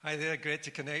Hi there, great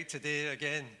to connect today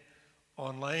again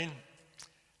online.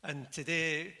 And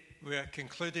today we are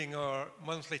concluding our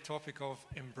monthly topic of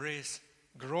Embrace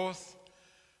Growth.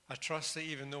 I trust that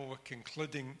even though we're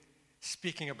concluding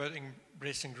speaking about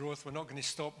embracing growth, we're not going to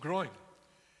stop growing.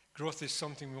 Growth is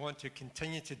something we want to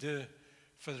continue to do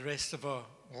for the rest of our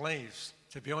lives.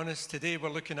 To be honest, today we're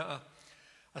looking at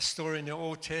a story in the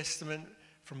Old Testament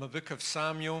from the book of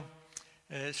Samuel.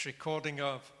 It's recording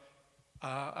of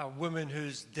a woman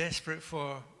who's desperate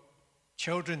for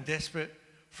children, desperate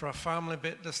for a family,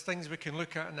 but there's things we can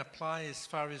look at and apply as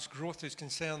far as growth is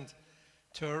concerned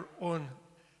to our own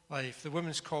life. The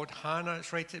woman's called Hannah.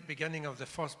 It's right at the beginning of the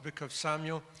first book of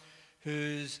Samuel,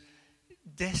 who's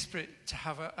desperate to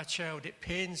have a child. It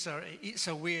pains her, it eats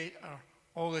away at her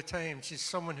all the time. She's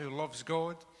someone who loves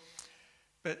God,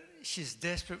 but she's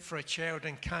desperate for a child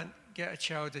and can't get a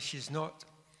child as she's not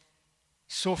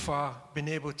so far been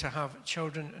able to have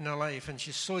children in her life. And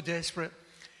she's so desperate,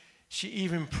 she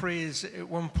even prays at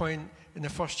one point in the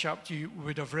first chapter you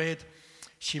would have read,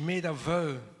 she made a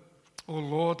vow, O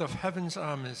Lord of heaven's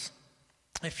armies,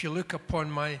 if you look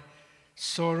upon my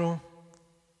sorrow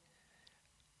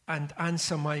and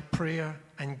answer my prayer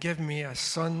and give me a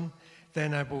son,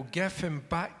 then I will give him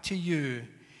back to you.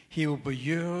 He will be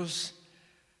yours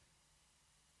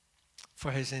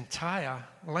for his entire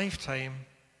lifetime.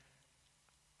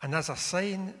 And as a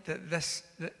sign that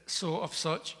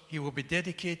such, he will be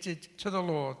dedicated to the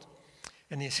Lord,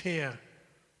 and his hair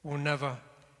will never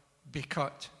be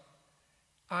cut.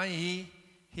 I.e.,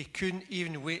 he couldn't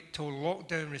even wait till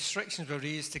lockdown restrictions were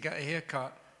raised to get a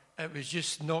haircut. It was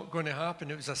just not going to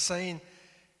happen. It was a sign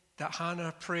that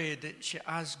Hannah prayed, that she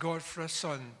asked God for a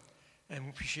son. And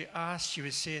when she asked, she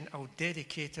was saying, I'll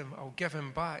dedicate him, I'll give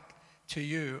him back to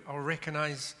you. I'll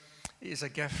recognize it as a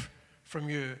gift from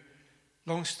you.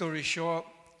 Long story short,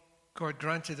 God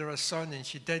granted her a son, and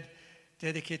she did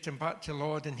dedicate him back to the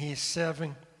Lord, and he's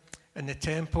serving in the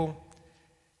temple.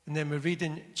 And then we read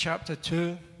in chapter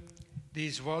 2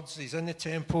 these words. He's in the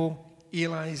temple.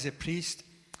 Eli is the priest,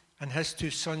 and his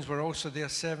two sons were also there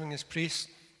serving as priests.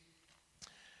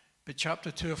 But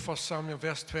chapter 2 of 1 Samuel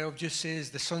verse 12 just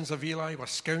says the sons of Eli were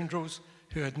scoundrels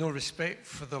who had no respect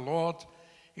for the Lord.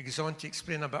 He goes on to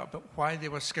explain about why they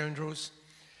were scoundrels.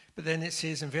 But then it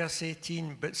says in verse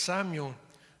 18, but Samuel,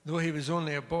 though he was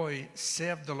only a boy,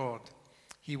 served the Lord.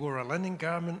 He wore a linen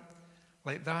garment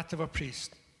like that of a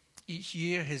priest. Each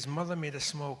year his mother made a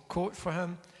small coat for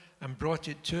him and brought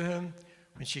it to him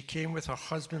when she came with her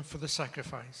husband for the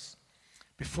sacrifice.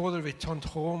 Before they returned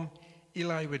home,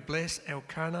 Eli would bless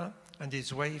Elkanah and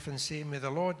his wife and say, may the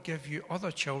Lord give you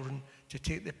other children to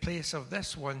take the place of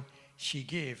this one she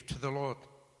gave to the Lord.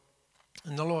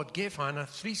 And the Lord gave Hannah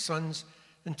 3 sons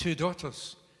and 2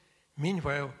 daughters.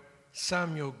 Meanwhile,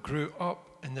 Samuel grew up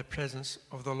in the presence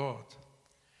of the Lord.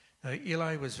 Now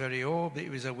Eli was very old, but he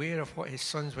was aware of what his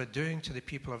sons were doing to the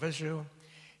people of Israel.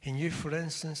 He knew, for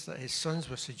instance, that his sons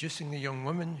were seducing the young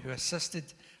women who assisted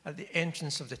at the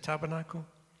entrance of the tabernacle.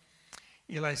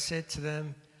 Eli said to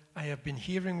them, I have been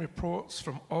hearing reports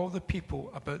from all the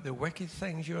people about the wicked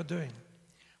things you are doing.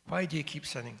 Why do you keep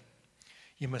sinning?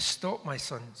 You must stop, my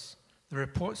sons. The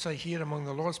reports I hear among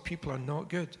the Lord's people are not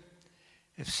good.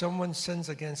 If someone sins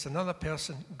against another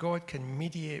person, God can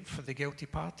mediate for the guilty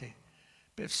party.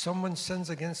 But if someone sins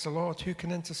against the Lord, who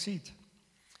can intercede?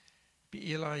 But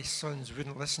Eli's sons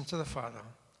wouldn't listen to the father,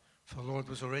 for the Lord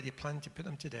was already planning to put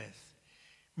them to death.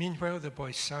 Meanwhile, the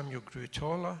boy Samuel grew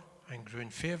taller and grew in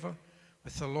favor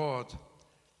with the Lord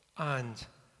and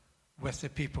with the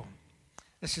people.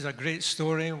 This is a great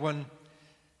story, one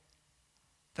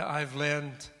that I've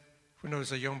learned when I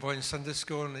was a young boy in Sunday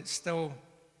school, and it's still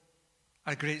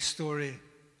a great story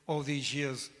all these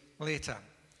years later.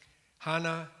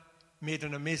 Hannah made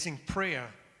an amazing prayer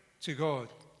to God.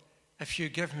 If you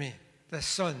give me this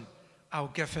son, I'll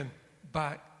give him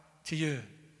back to you.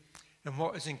 And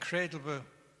what is incredible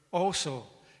also,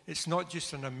 it's not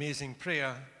just an amazing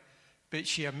prayer, but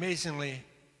she amazingly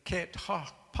kept her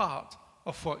part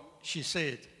of what she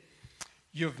said.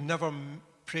 You've never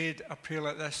prayed a prayer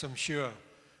like this, I'm sure.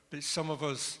 But some of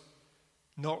us,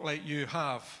 not like you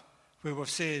have, where we've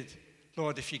said,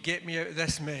 Lord, if you get me out of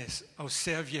this mess, I'll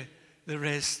serve you the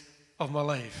rest of my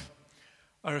life.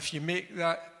 Or if you make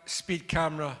that speed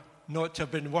camera not to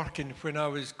have been working when I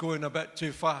was going a bit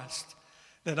too fast,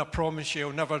 then I promise you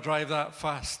I'll never drive that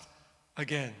fast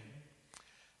again.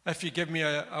 If you give me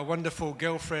a wonderful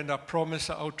girlfriend, I promise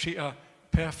that I'll treat her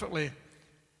perfectly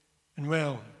and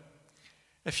well.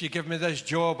 If you give me this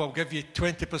job, I'll give you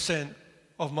 20%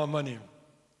 of my money.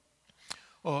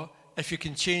 Or if you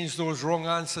can change those wrong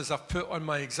answers I've put on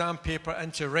my exam paper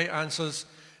into right answers,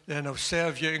 then I'll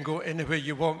serve you and go anywhere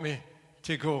you want me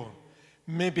to go.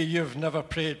 Maybe you've never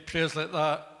prayed prayers like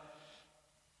that,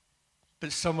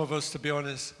 but some of us, to be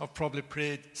honest, have probably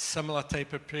prayed similar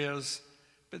type of prayers,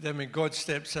 but then when God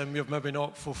steps in, we've maybe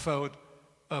not fulfilled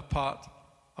our part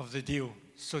of the deal,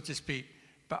 so to speak.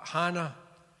 But Hannah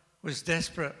was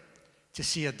desperate to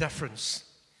see a difference.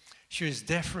 She was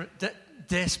desperate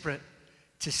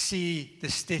to see the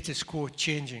status quo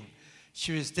changing.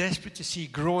 She was desperate to see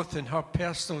growth in her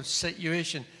personal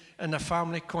situation in a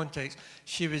family context.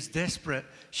 She was desperate.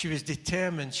 She was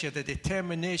determined. She had a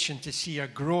determination to see a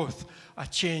growth, a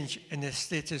change in the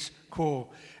status quo.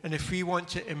 And if we want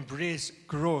to embrace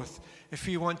growth, if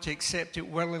we want to accept it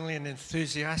willingly and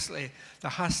enthusiastically,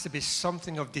 there has to be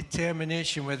something of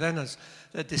determination within us,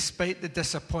 that despite the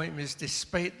disappointments,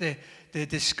 despite the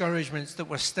discouragements, that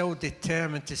we're still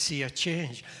determined to see a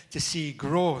change, to see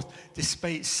growth,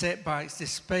 despite setbacks,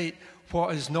 despite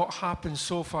what has not happened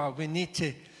so far. We need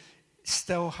to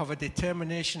still have a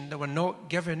determination that we're not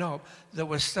giving up, that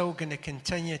we're still going to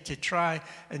continue to try,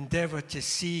 endeavor to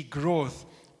see growth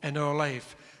in our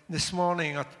life. This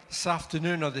morning or this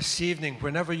afternoon or this evening,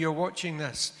 whenever you're watching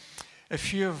this,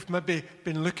 if you've maybe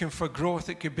been looking for growth,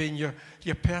 it could be in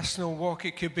your personal walk,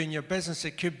 it could be in your business,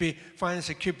 it could be finance,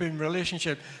 it could be in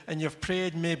relationship, and you've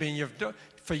prayed maybe and you've done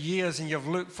for years and you've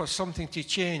looked for something to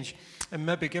change and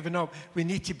maybe given up. We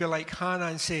need to be like Hannah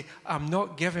and say, I'm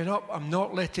not giving up, I'm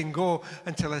not letting go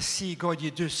until I see, God,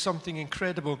 you do something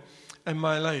incredible in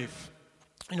my life.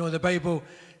 You know, the Bible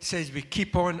says we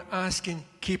keep on asking,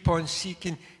 keep on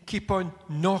seeking, keep on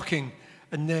knocking,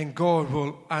 and then God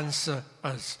will answer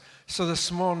us. So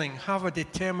this morning, have a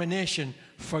determination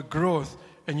for growth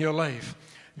in your life.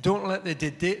 Don't let the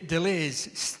delays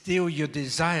steal your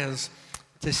desires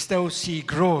to still see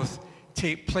growth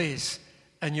take place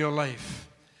in your life.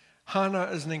 Hannah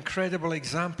is an incredible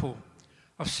example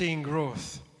of seeing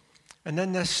growth. And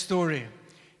in this story,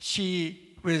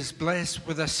 she was blessed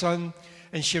with a son,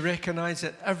 and she recognized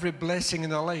that every blessing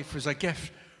in her life was a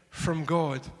gift from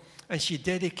God. And she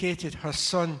dedicated her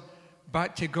son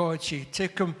back to God. She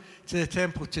took him to the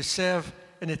temple to serve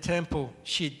in the temple.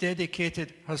 She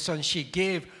dedicated her son. She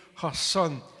gave her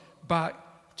son back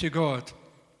to God.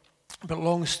 But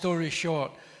long story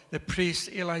short, the priest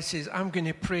Eli says, I'm going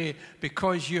to pray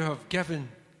because you have given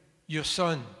your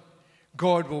son,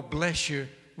 God will bless you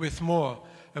with more.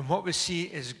 And what we see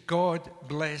is God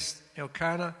blessed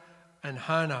Elkanah and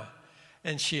Hannah.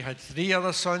 And she had 3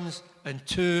 other sons and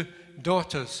 2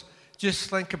 daughters. Just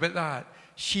think about that.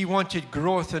 She wanted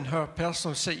growth in her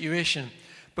personal situation,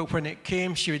 but when it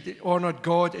came, she honored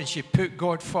God and she put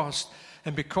God first.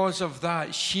 And because of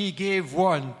that, she gave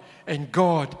 1 and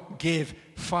God gave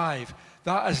 5.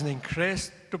 That is an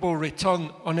incredible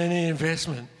return on any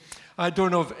investment. I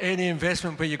don't know of any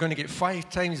investment where you're going to get 5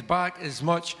 times back as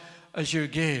much as you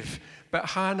gave. But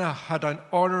Hannah had an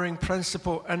honoring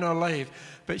principle in her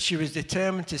life, but she was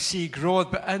determined to see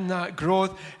growth. But in that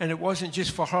growth, and it wasn't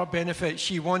just for her benefit,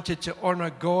 she wanted to honor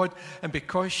God, and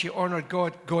because she honored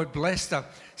God, God blessed her.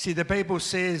 See, the Bible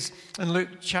says in Luke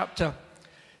chapter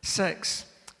 6,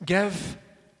 give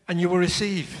and you will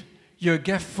receive. Your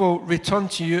gift will return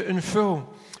to you in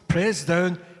full, pressed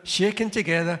down, shaken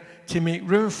together to make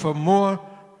room for more,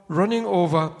 running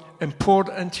over and poured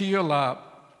into your lap.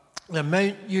 The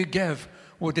amount you give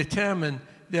will determine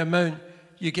the amount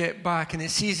you get back. And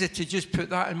it's easy to just put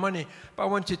that in money. But I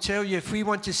want to tell you, if we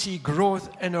want to see growth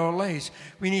in our lives,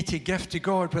 we need to give to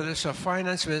God, whether it's our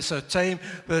finance, whether it's our time,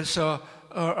 whether it's our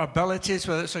abilities,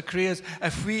 whether it's our careers.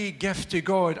 If we give to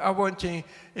God, I want to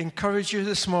encourage you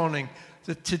this morning,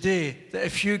 that today, that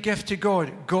if you give to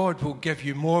God, God will give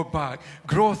you more back.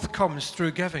 Growth comes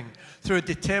through giving, through a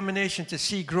determination to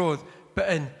see growth, but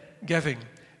in giving.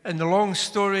 And the long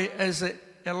story is that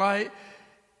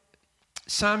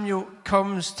Samuel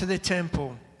comes to the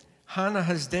temple. Hannah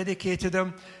has dedicated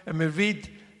him, and we read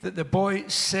that the boy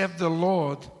served the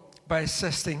Lord by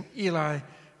assisting Eli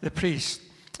the priest.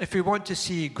 If we want to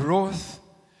see growth,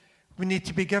 we need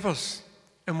to be givers.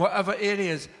 In whatever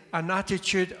areas, an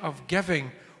attitude of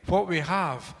giving what we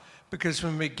have. Because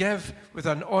when we give with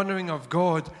an honoring of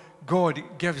God, God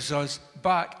gives us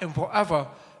back in whatever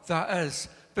that is.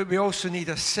 But we also need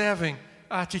a serving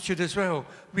attitude as well.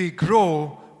 We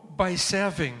grow by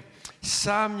serving.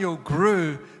 Samuel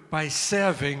grew by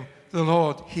serving the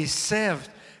Lord. He served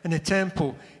in the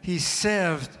temple. He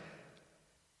served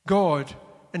God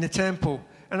in the temple.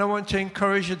 And I want to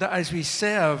encourage you that as we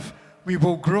serve, we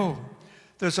will grow.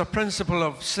 There's a principle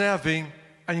of serving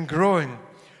and growing.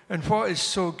 And what is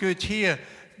so good here,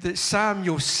 that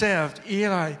Samuel served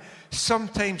Eli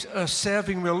Sometimes our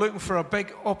serving, we're looking for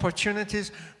big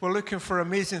opportunities. We're looking for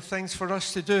amazing things for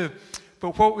us to do.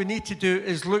 But what we need to do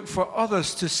is look for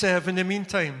others to serve in the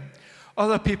meantime.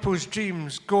 Other people's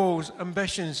dreams, goals,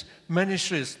 ambitions,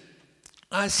 ministries.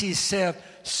 As he served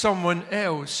someone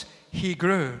else, he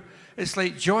grew. It's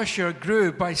like Joshua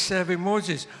grew by serving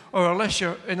Moses, or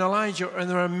Elisha and Elijah, and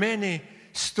there are many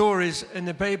stories in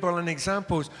the Bible and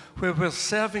examples where we're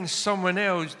serving someone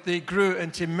else, they grew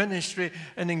into ministry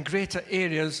and in greater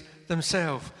areas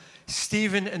themselves.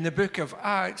 Stephen in the book of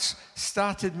Acts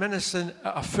started ministering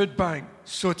at a food bank,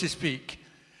 so to speak,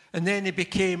 and then he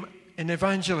became an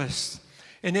evangelist,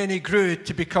 and then he grew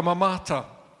to become a martyr.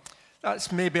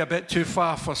 That's maybe a bit too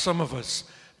far for some of us.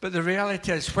 But the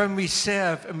reality is when we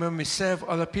serve and when we serve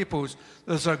other peoples,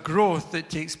 there's a growth that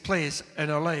takes place in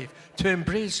our life. To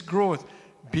embrace growth,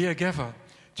 be a giver.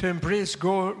 To embrace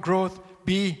growth,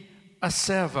 be a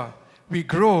server. We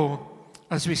grow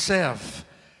as we serve.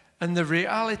 And the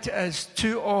reality is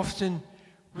too often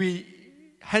we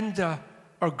hinder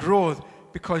our growth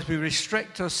because we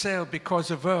restrict ourselves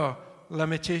because of our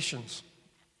limitations.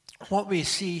 What we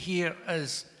see here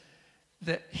is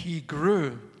that he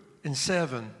grew in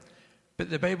serving.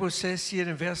 But the Bible says here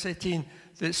in verse 18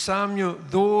 that Samuel,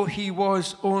 though he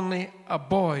was only a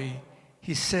boy,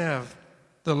 he served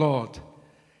the Lord.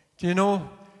 Do you know,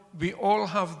 we all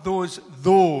have those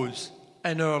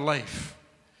in our life.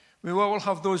 We all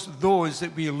have those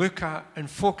that we look at and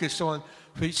focus on,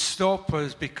 which stop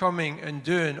us becoming and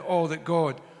doing all that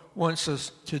God wants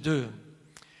us to do.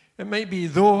 It might be,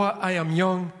 though I am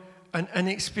young and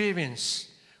inexperienced.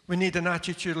 We need an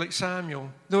attitude like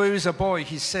Samuel. Though he was a boy,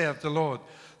 he served the Lord.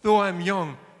 Though I'm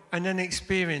young and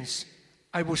inexperienced,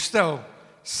 I will still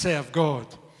serve God.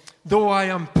 Though I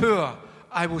am poor,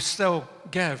 I will still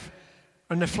give.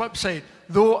 On the flip side,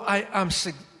 though I am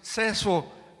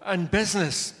successful in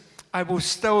business, I will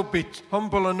still be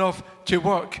humble enough to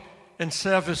work in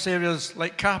service areas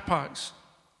like car parks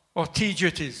or tea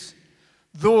duties.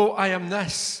 Though I am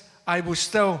this, I will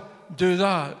still do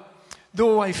that.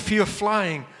 Though I fear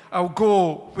flying, I'll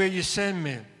go where you send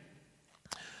me.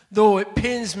 Though it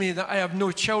pains me that I have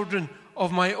no children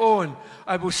of my own,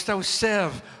 I will still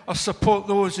serve or support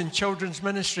those in children's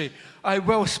ministry. I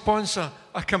will sponsor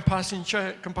a compassion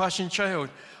child.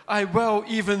 I will,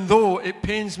 even though it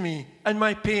pains me. In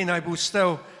my pain, I will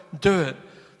still do it.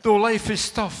 Though life is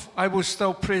tough, I will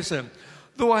still praise him.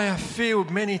 Though I have failed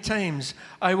many times,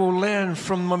 I will learn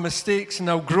from my mistakes and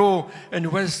I'll grow in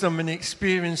wisdom and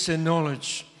experience and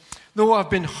knowledge. Though I've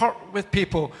been hurt with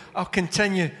people, I'll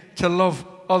continue to love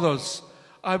others.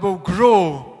 I will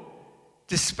grow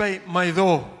despite my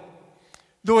though.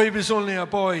 Though he was only a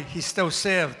boy, he still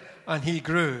served and he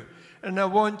grew. And I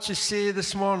want to say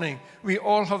this morning, we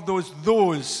all have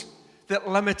those that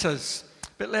limit us,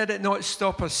 but let it not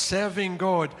stop us serving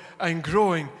God and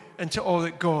growing into all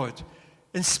that God.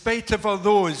 In spite of all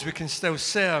those, we can still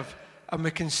serve and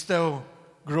we can still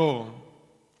grow.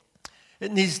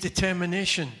 It needs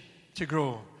determination to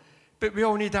grow, but we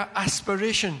all need that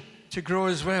aspiration to grow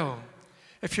as well.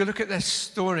 If you look at this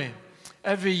story,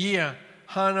 every year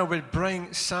Hannah would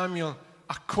bring Samuel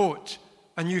a coat,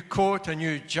 a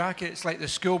new jacket. It's like the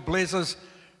school blazers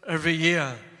every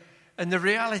year. And the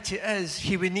reality is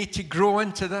he would need to grow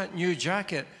into that new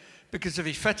jacket, because if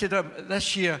he fitted up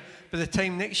this year, by the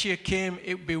time next year came,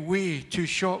 it would be way too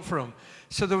short for him.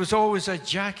 So there was always a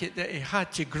jacket that he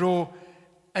had to grow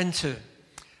into.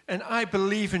 And I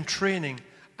believe in training.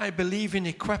 I believe in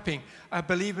equipping. I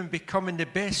believe in becoming the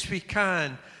best we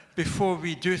can before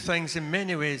we do things in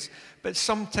many ways. But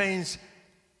sometimes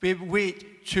we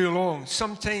wait too long.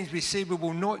 Sometimes we say we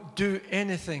will not do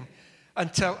anything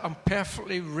until I'm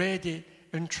perfectly ready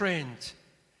and trained.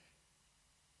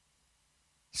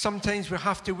 Sometimes we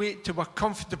have to wait till we're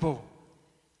comfortable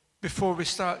before we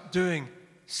start doing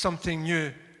something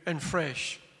new and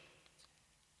fresh.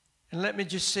 And let me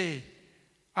just say,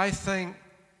 I think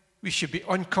we should be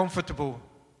uncomfortable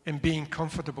in being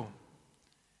comfortable.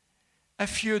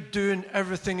 If you're doing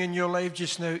everything in your life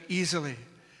just now easily,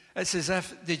 it's as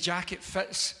if the jacket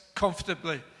fits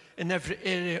comfortably in every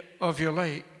area of your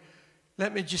life.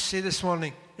 Let me just say this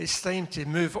morning, it's time to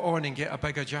move on and get a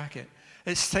bigger jacket.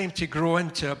 It's time to grow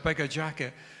into a bigger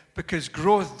jacket, because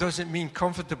growth doesn't mean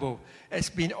comfortable. It's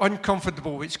being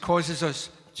uncomfortable which causes us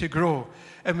to grow.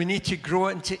 And we need to grow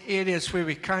into areas where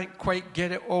we can't quite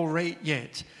get it all right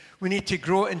yet. We need to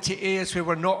grow into areas where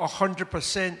we're not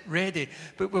 100% ready,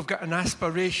 but we've got an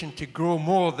aspiration to grow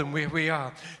more than where we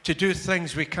are, to do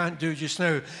things we can't do just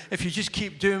now. If you just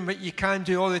keep doing what you can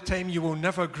do all the time, you will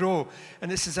never grow.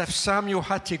 And it's as if Samuel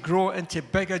had to grow into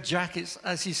bigger jackets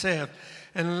as he served.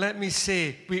 And let me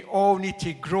say, we all need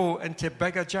to grow into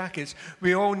bigger jackets.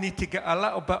 We all need to get a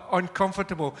little bit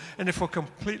uncomfortable. And if we're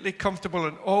completely comfortable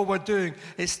in all we're doing,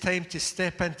 it's time to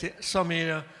step into some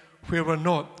area where we're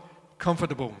not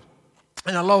comfortable.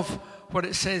 And I love what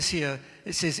it says here.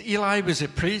 It says Eli was a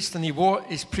priest and he wore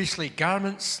his priestly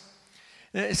garments.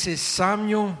 And it says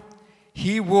Samuel,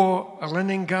 he wore a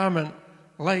linen garment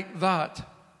like that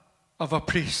of a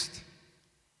priest.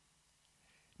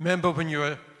 Remember when you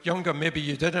were younger, maybe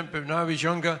you didn't, but when I was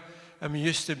younger, and we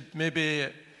used to maybe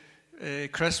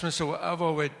Christmas or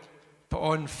whatever, we'd put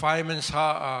on fireman's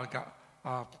hat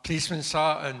or a policeman's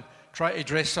hat and try to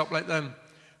dress up like them.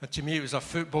 And to me, it was a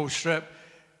football strip.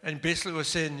 And basically we're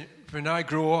saying, when I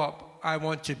grow up, I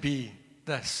want to be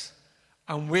this.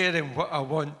 I'm wearing what I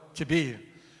want to be.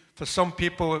 For some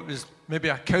people, it was maybe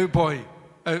a cowboy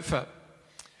outfit.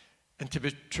 And to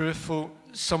be truthful,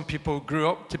 some people grew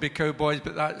up to be cowboys,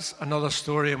 but that's another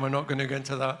story, and we're not going to go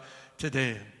into that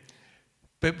today.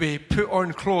 But we put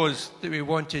on clothes that we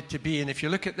wanted to be. And if you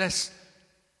look at this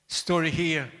story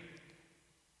here,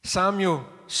 Samuel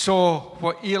saw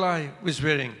what Eli was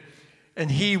wearing,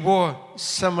 and he wore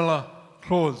similar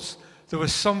clothes. There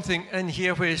was something in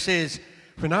here where it says,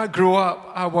 when I grow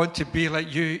up, I want to be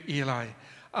like you, Eli.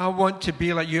 I want to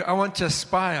be like you. I want to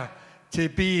aspire to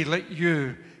be like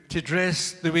you, to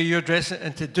dress the way you're dressing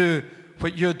and to do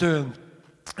what you're doing.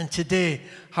 And today,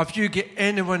 have you got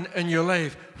anyone in your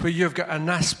life where you've got an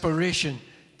aspiration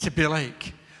to be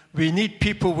like? We need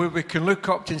people where we can look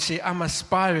up to and say, I'm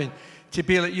aspiring to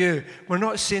be like you. We're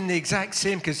not saying the exact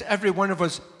same because every one of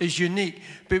us is unique,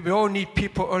 but we all need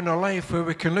people in our life where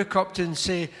we can look up to and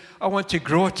say, I want to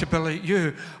grow to be like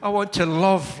you. I want to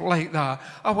love like that.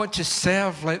 I want to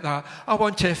serve like that. I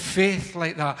want to have faith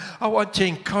like that. I want to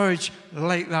encourage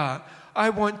like that. I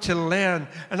want to learn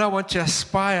and I want to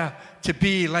aspire to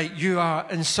be like you are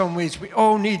in some ways. We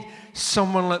all need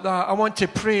someone like that. I want to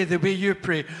pray the way you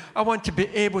pray. I want to be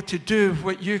able to do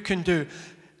what you can do.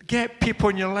 Get people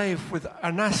in your life with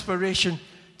an aspiration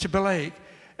to be like.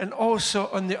 And also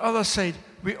on the other side,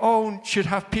 we all should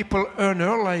have people in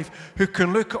our life who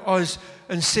can look at us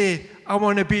and say, I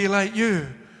want to be like you.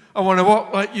 I want to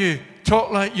walk like you,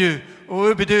 talk like you,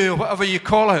 or do, or whatever you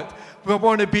call it. We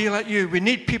want to be like you. We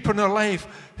need people in our life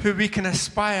who we can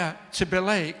aspire to be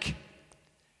like.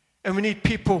 And we need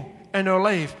people in our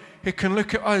life who can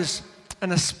look at us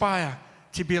and aspire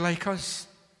to be like us.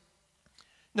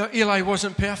 Now, Eli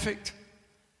wasn't perfect.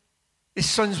 His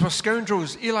sons were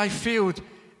scoundrels. Eli failed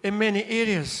in many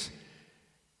areas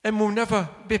and will never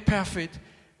be perfect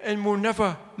and will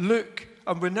never look,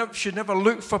 and we should never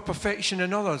look for perfection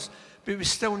in others, but we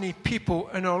still need people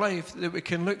in our life that we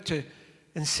can look to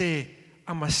and say,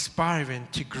 I'm aspiring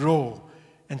to grow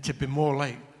and to be more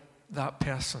like that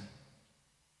person.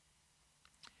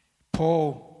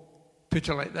 Paul put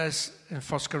it like this in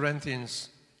 1 Corinthians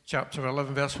chapter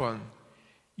 11, verse 1.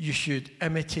 You should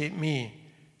imitate me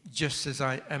just as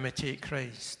I imitate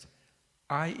Christ.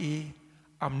 i.e.,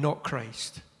 I'm not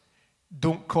Christ.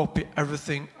 Don't copy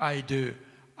everything I do.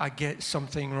 I get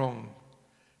something wrong.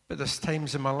 But there's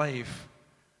times in my life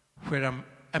where I'm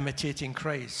imitating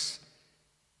Christ.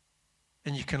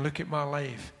 And you can look at my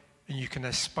life and you can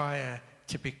aspire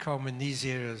to become in these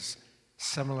areas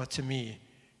similar to me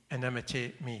and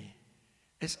imitate me.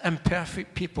 It's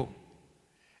imperfect people.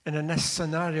 And in this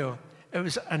scenario, it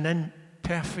was an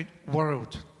imperfect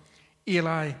world.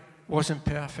 Eli wasn't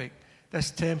perfect.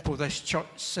 This temple, this church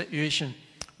situation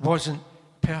wasn't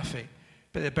perfect.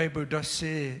 But the Bible does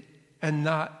say in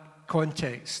that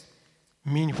context,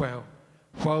 meanwhile,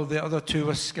 while the other two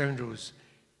were scoundrels,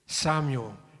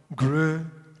 Samuel grew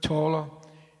taller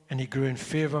and he grew in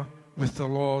favor with the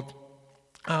Lord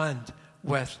and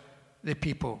with the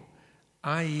people.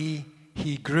 i.e.,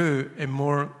 he grew in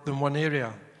more than one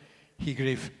area. He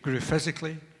grew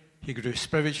physically, he grew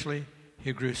spiritually,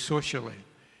 he grew socially.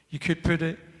 You could put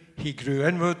it, he grew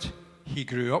inward, he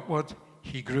grew upward,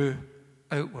 he grew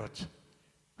outward.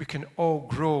 We can all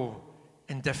grow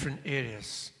in different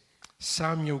areas.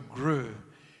 Samuel grew,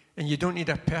 and you don't need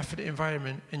a perfect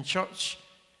environment. In church,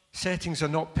 settings are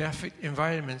not perfect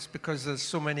environments because there's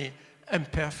so many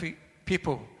imperfect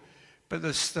people. But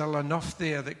there's still enough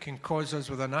there that can cause us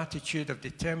with an attitude of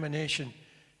determination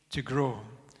to grow.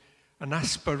 An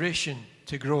aspiration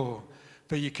to grow,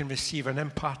 that you can receive an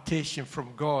impartation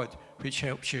from God which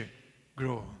helps you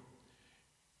grow.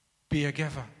 Be a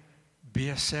giver, be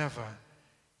a server,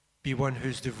 be one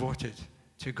who's devoted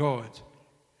to God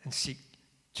and seek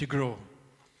to grow.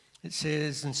 It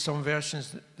says in some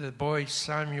versions that the boy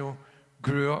Samuel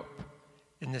grew up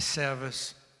in the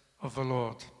service of the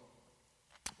Lord.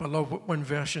 But I love what one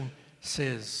version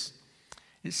says.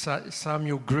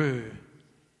 Samuel grew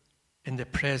in the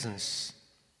presence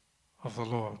of the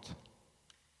Lord.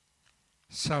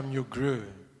 Samuel grew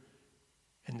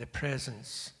in the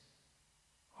presence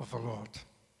of the Lord.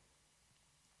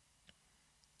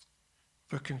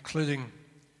 We're concluding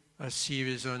our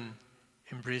series on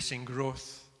embracing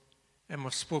growth, and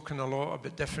we've spoken a lot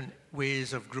about different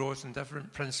ways of growth and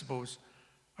different principles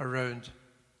around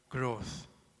growth.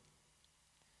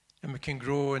 And we can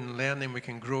grow in learning, we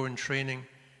can grow in training,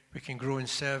 we can grow in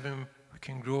serving, we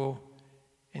can grow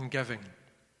in giving.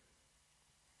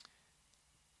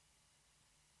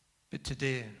 But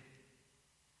today,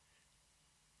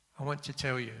 I want to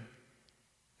tell you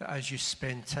that as you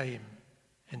spend time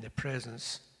in the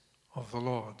presence of the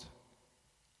Lord,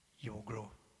 you will grow.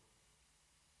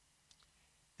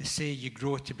 They say you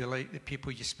grow to be like the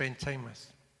people you spend time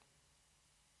with.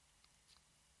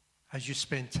 As you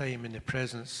spend time in the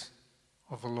presence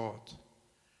of the Lord,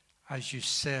 as you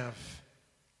serve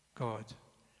God,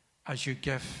 as you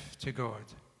give to God,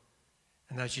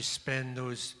 and as you spend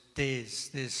those days,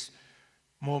 these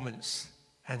moments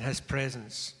in His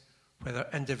presence, whether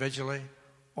individually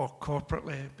or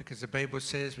corporately, because the Bible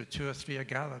says where 2 or 3 are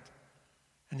gathered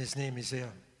and His name is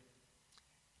there.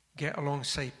 Get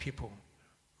alongside people,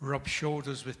 rub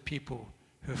shoulders with people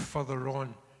who are further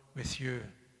on with you.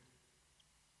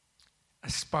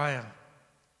 Aspire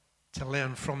to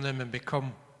learn from them and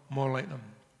become more like them.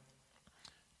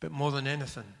 But more than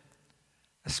anything,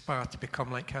 aspire to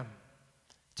become like Him,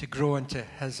 to grow into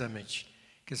His image,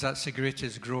 because that's the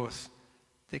greatest growth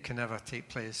that can ever take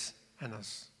place in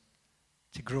us.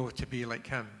 To grow to be like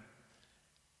Him.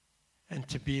 And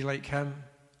to be like Him,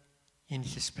 you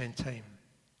need to spend time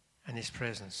in His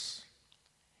presence.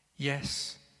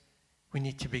 Yes, we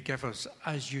need to be givers.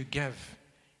 As you give,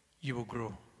 you will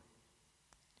grow.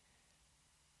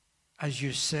 As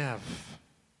you serve,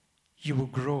 you will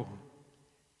grow.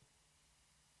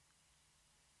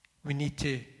 We need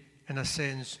to, in a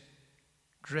sense,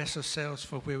 dress ourselves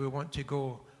for where we want to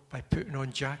go by putting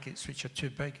on jackets which are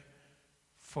too big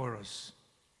for us.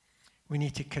 We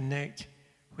need to connect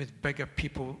with bigger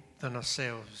people than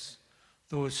ourselves,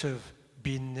 those who have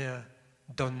been there,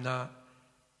 done that,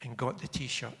 and got the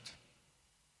T-shirt,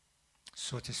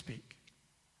 so to speak.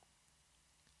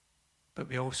 But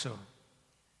we also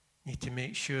need to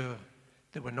make sure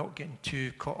that we're not getting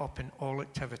too caught up in all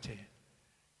activity,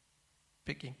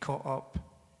 but getting caught up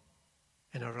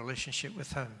in our relationship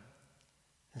with Him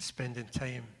and spending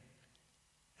time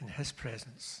in His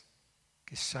presence,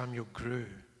 because Samuel grew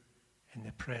in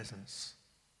the presence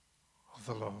of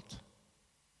the Lord.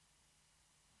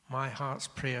 My heart's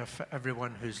prayer for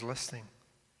everyone who's listening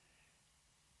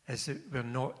is that we're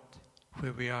not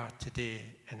where we are today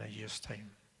in a year's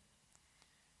time.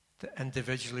 That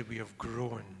individually we have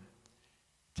grown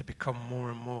to become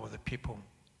more and more the people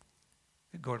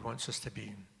that God wants us to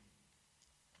be.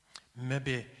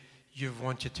 Maybe you've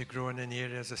wanted to grow in an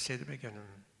area, as I said at the beginning,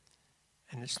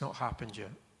 and it's not happened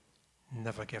yet.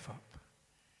 Never give up.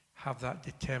 Have that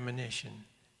determination,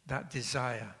 that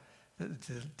desire, that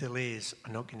the delays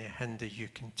are not going to hinder you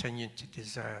continuing to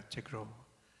desire to grow.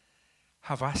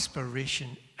 Have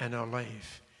aspiration in our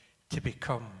life to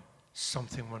become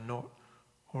something we're not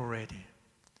already.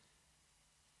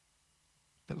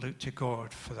 But look to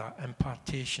God for that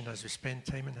impartation as we spend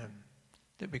time in Him,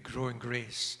 that we grow in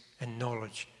grace, in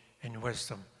knowledge, in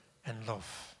wisdom, in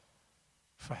love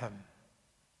for Him.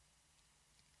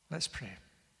 Let's pray.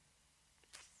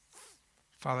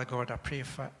 Father God, I pray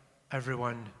for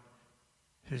everyone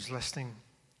who's listening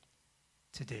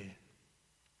today.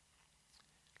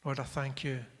 Lord, I thank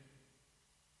You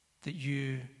that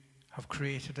You have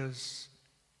created us,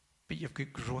 but You've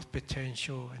got growth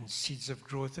potential and seeds of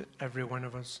growth at every one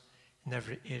of us in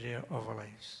every area of our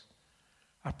lives.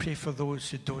 I pray for those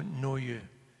who don't know You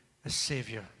as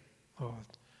Saviour, Lord,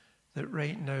 that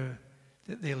right now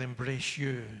that they'll embrace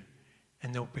You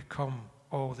and they'll become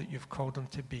all that You've called them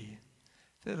to be,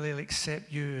 that they'll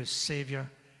accept You as Saviour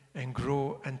and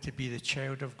grow and to be the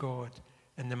child of God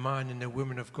and the man and the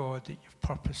woman of God that You've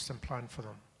purposed and planned for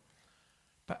them.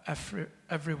 But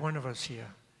every one of us here,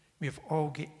 we've all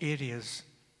got areas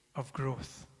of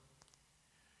growth.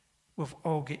 We've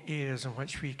all got areas in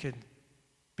which we can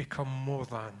become more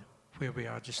than where we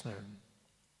are just now.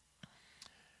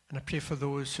 And I pray for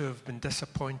those who have been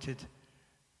disappointed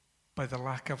by the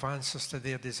lack of answers to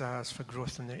their desires for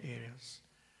growth in their areas.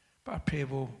 But I pray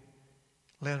we'll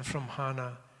learn from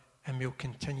Hannah and we'll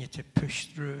continue to push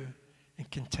through and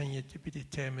continue to be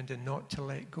determined and not to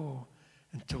let go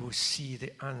until we see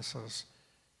the answers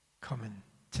coming,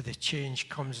 till the change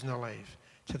comes in our life,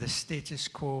 till the status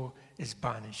quo is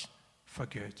banished for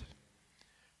good.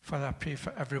 Father, I pray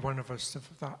for every one of us to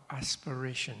have that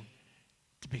aspiration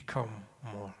to become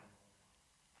more.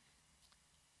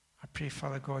 I pray,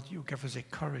 Father God, you'll give us the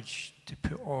courage to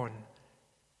put on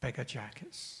bigger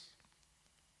jackets.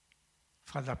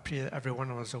 Father, I pray that every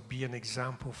one of us will be an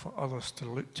example for others to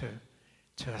look to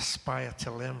aspire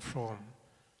to learn from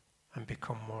and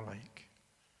become more like.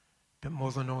 But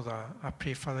more than all that, I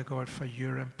pray, Father God, for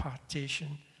your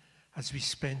impartation as we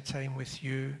spend time with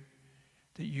you,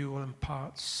 that you will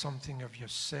impart something of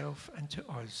yourself into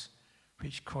us,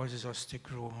 which causes us to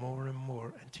grow more and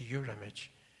more into your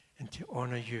image and to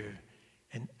honor you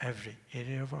in every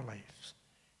area of our lives.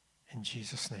 In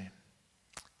Jesus' name,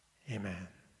 amen.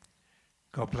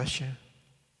 God bless you.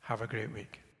 Have a great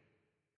week.